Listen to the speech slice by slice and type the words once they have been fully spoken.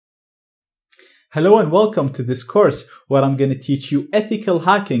Hello and welcome to this course where I'm going to teach you ethical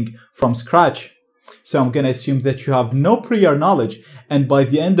hacking from scratch. So I'm going to assume that you have no prior knowledge, and by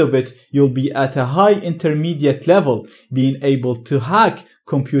the end of it, you'll be at a high intermediate level, being able to hack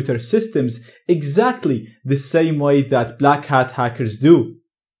computer systems exactly the same way that black hat hackers do.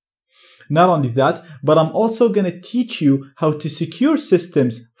 Not only that, but I'm also going to teach you how to secure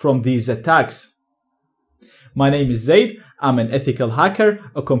systems from these attacks. My name is Zaid, I'm an ethical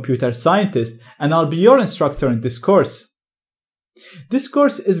hacker, a computer scientist, and I'll be your instructor in this course. This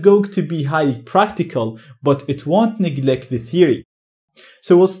course is going to be highly practical, but it won't neglect the theory.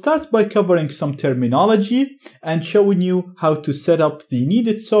 So we'll start by covering some terminology and showing you how to set up the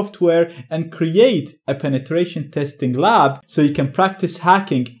needed software and create a penetration testing lab so you can practice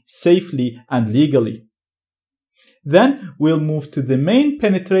hacking safely and legally. Then we'll move to the main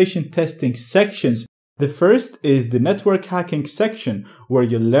penetration testing sections. The first is the network hacking section, where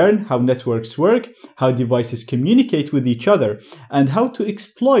you'll learn how networks work, how devices communicate with each other, and how to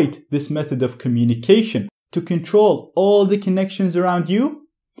exploit this method of communication to control all the connections around you,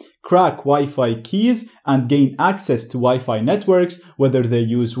 crack Wi-Fi keys, and gain access to Wi-Fi networks, whether they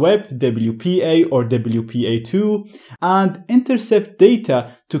use web, WPA, or WPA2, and intercept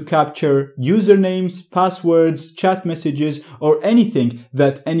data to capture usernames, passwords, chat messages, or anything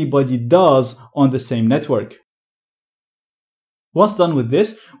that anybody does on the same network. Once done with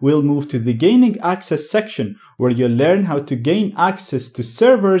this, we'll move to the gaining access section, where you'll learn how to gain access to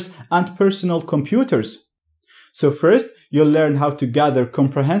servers and personal computers. So first, you'll learn how to gather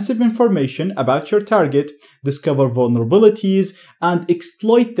comprehensive information about your target, discover vulnerabilities, and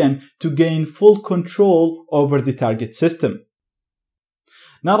exploit them to gain full control over the target system.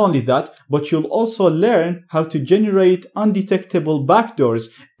 Not only that, but you'll also learn how to generate undetectable backdoors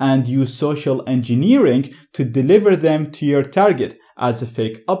and use social engineering to deliver them to your target as a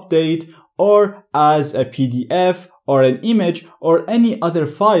fake update or as a PDF or an image or any other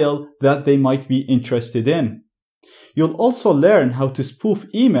file that they might be interested in. You'll also learn how to spoof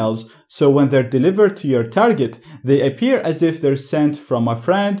emails so when they're delivered to your target, they appear as if they're sent from a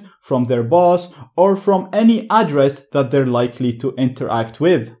friend, from their boss, or from any address that they're likely to interact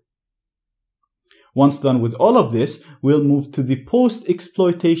with. Once done with all of this, we'll move to the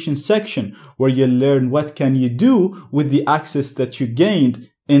post-exploitation section, where you'll learn what can you do with the access that you gained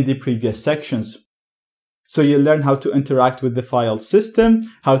in the previous sections. So you'll learn how to interact with the file system,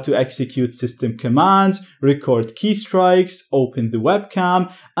 how to execute system commands, record keystrokes, open the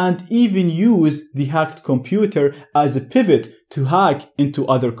webcam, and even use the hacked computer as a pivot to hack into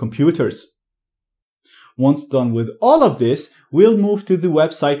other computers. Once done with all of this, we'll move to the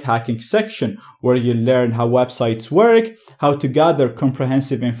website hacking section, where you'll learn how websites work, how to gather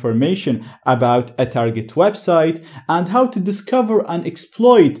comprehensive information about a target website, and how to discover and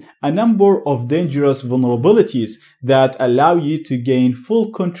exploit a number of dangerous vulnerabilities that allow you to gain full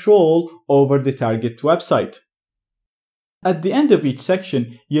control over the target website. At the end of each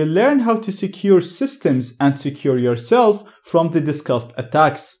section, you'll learn how to secure systems and secure yourself from the discussed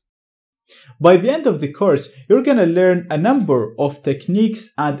attacks. By the end of the course, you're going to learn a number of techniques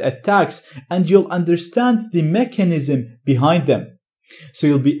and attacks, and you'll understand the mechanism behind them. So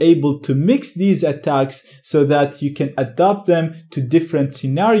you'll be able to mix these attacks so that you can adapt them to different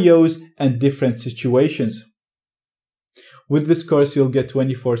scenarios and different situations. With this course, you'll get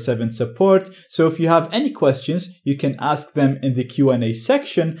 24/7 support, so if you have any questions, you can ask them in the Q&A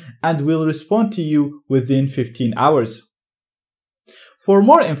section, and we'll respond to you within 15 hours. For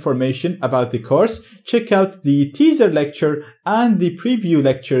more information about the course, check out the teaser lecture and the preview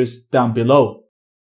lectures down below.